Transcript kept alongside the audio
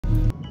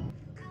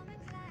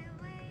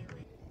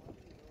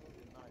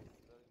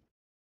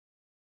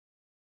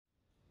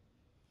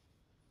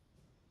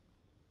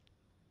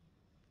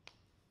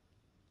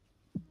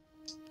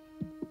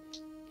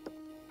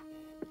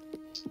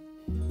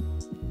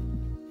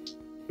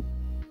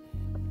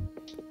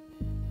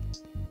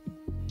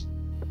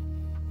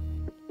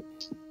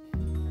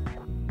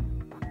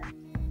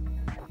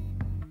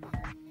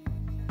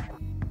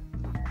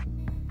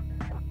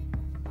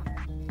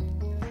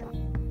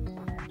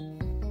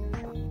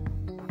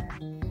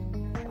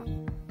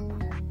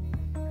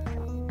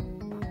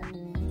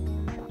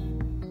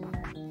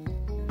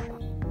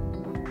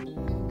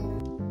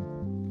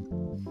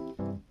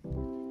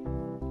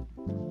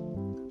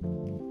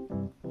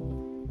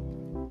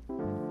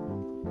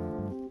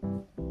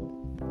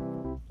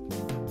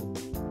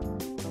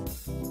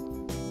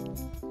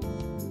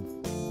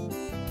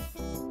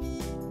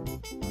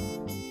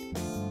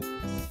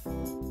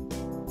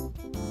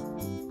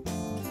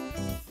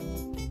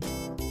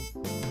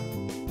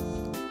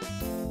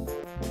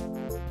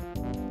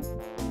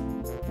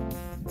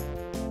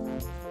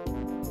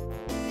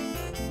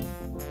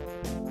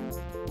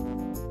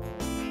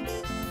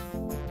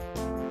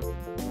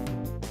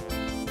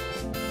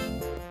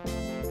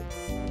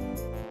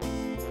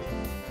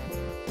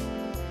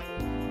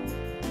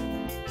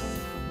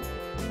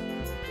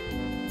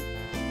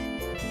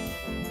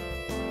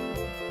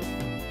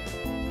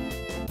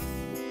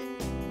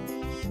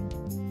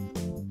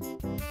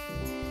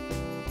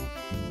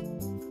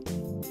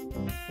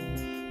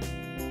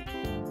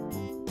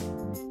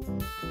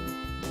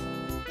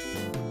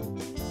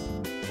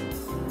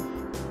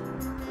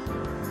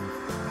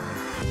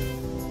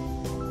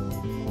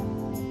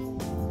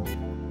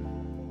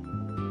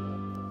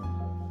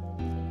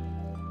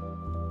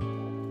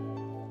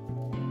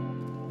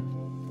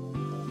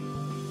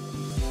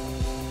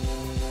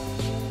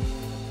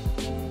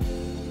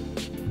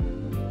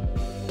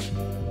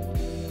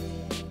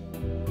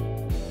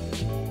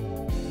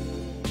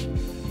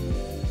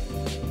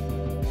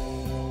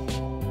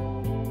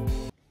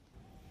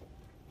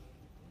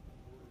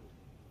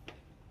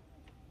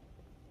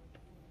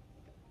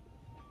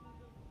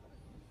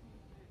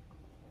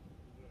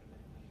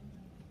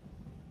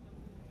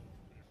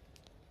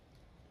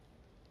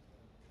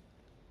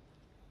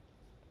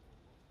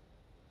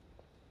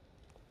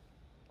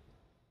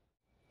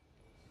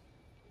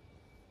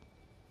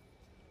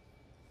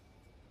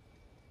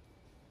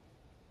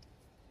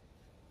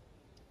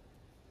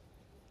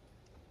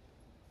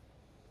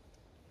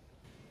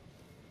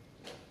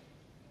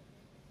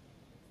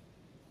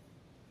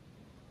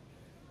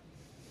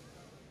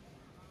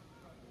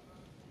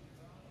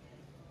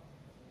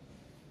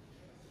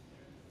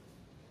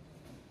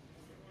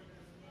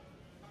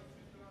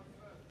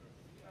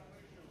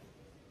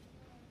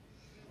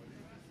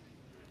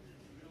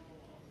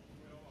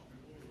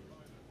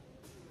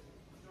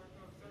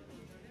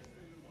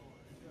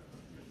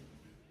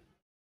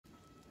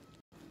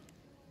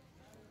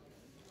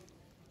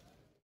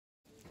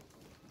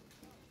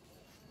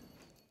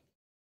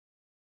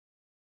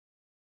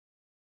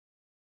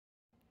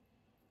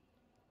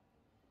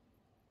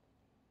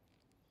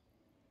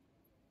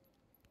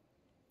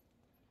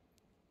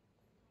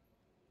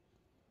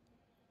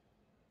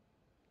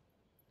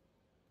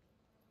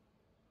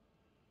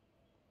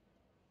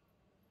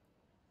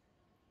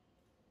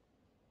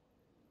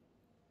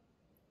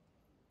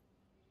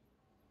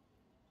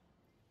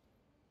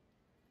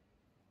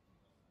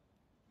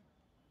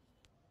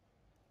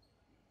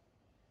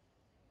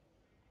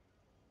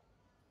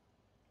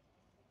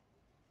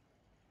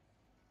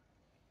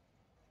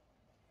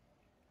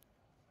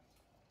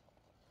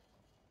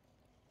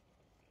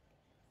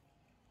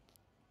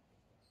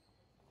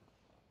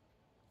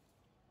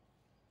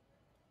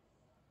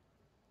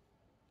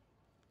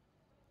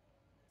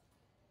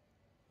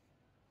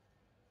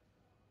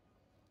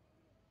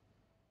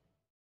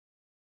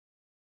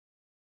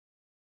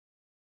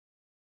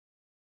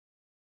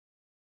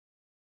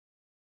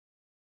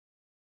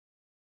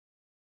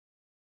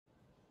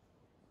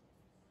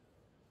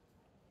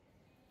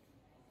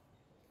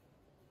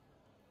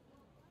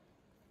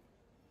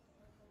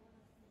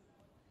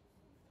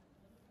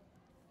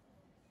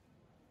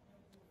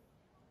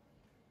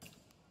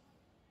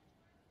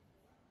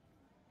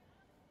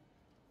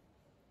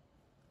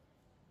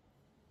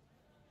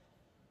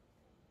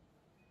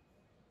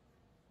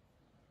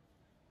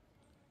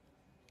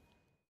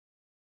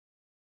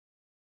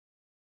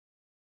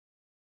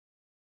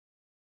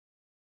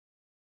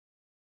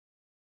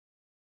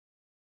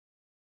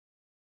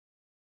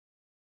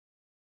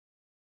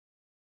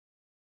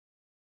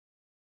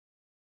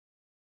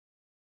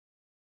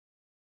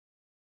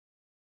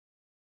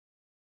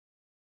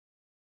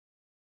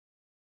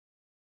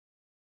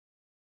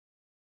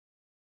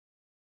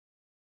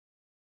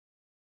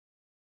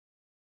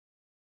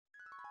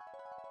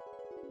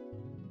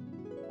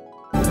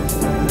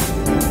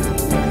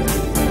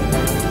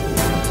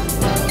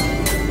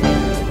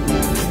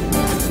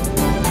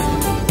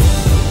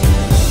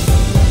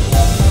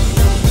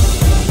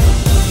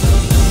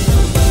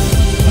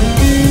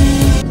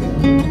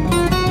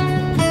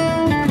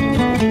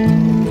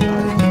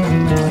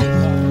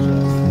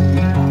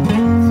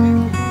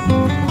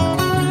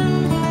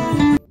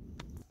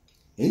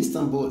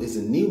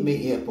is the new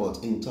main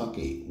airport in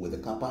Turkey with the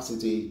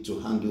capacity to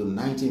handle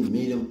 90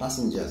 million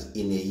passengers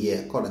in a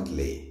year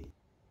currently.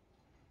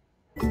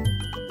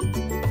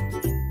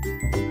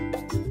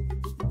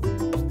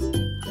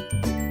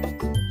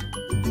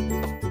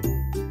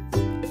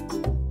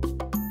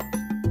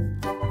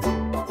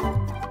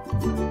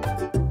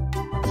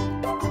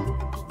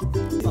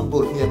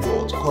 Istanbul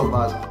Airport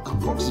covers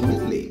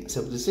approximately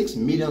 76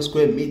 million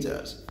square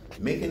meters,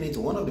 making it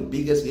one of the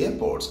biggest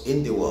airports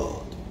in the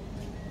world.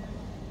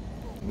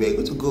 We are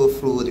going to go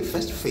through the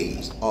first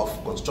phase of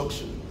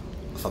construction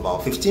of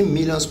about 15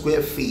 million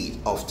square feet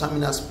of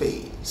terminal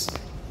space.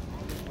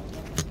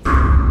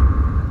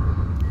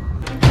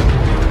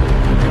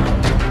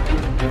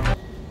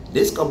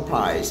 This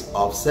comprises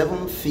of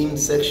 7 themed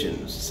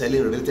sections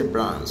selling related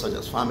brands such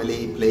as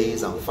family,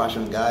 place and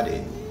fashion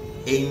garden.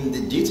 In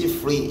the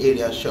duty-free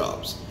area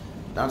shops,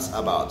 that's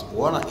about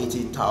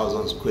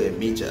 180,000 square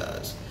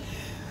meters.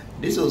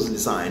 This was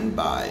designed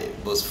by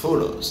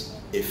Bosphorus,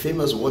 a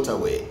famous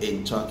waterway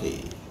in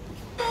Turkey.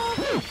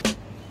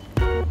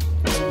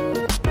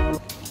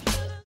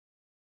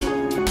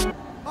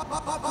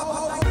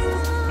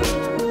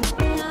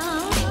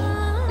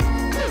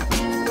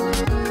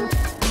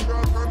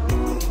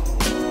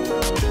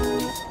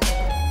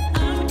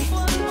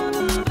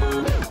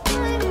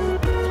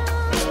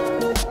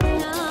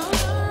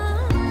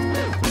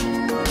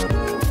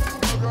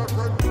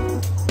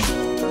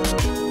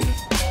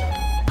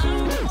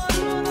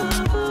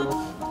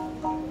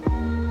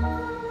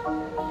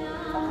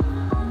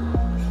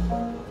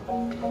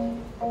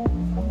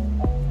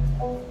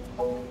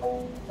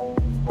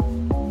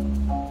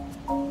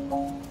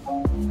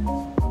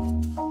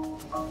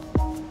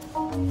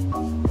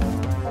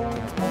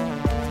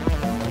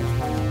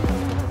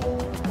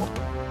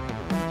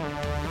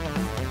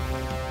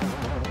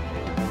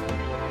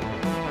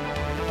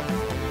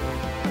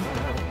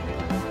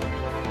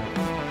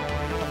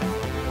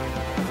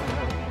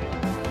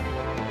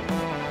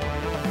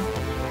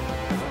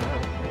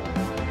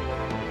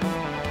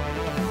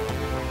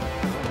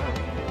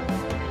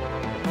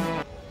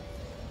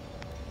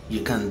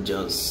 You can't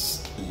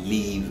just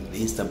leave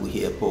the Istanbul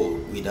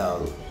Airport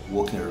without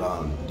walking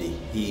around the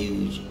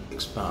huge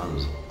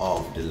expanse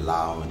of the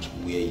lounge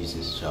where you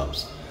see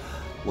shops.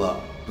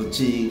 Well,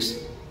 boutiques,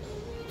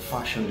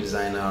 fashion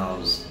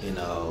designers, and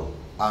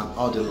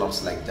all the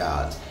lots like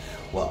that.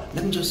 Well,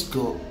 let me just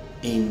go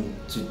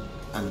into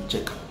and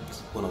check out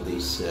one of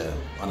these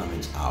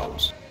ornaments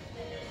out.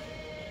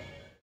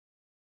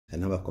 A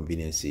number of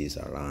conveniences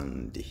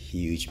around the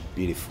huge,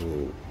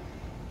 beautiful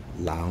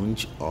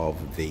lounge of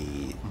the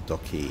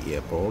Turkey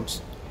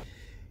airport.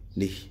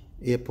 The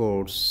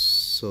airport's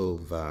so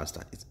vast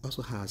that it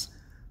also has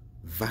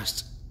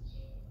vast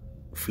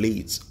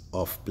fleets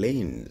of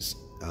planes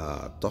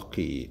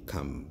Turkey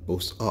can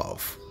boast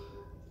of.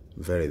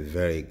 Very,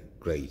 very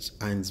great,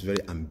 and it's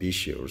very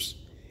ambitious.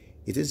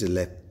 It is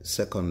the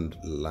second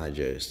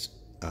largest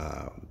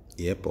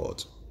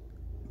airport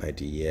by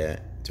the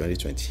year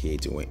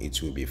 2028 when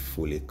it will be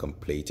fully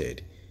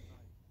completed.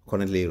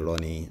 Currently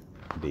running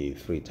the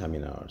 3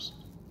 terminals.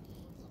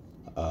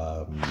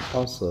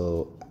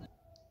 Also,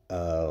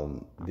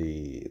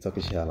 the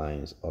Turkish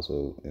Airlines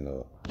also,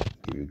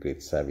 give you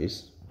great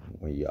service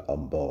when you're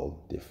on board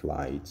the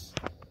flights.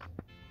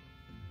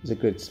 It's a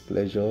great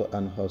pleasure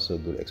and also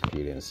good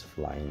experience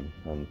flying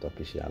on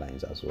Turkish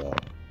Airlines as well.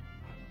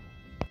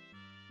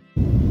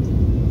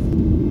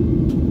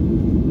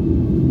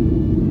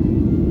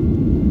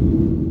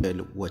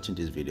 Watching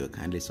this video,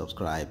 kindly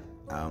subscribe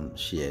and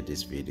share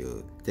this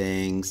video.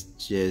 Thanks.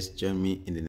 Just join me in the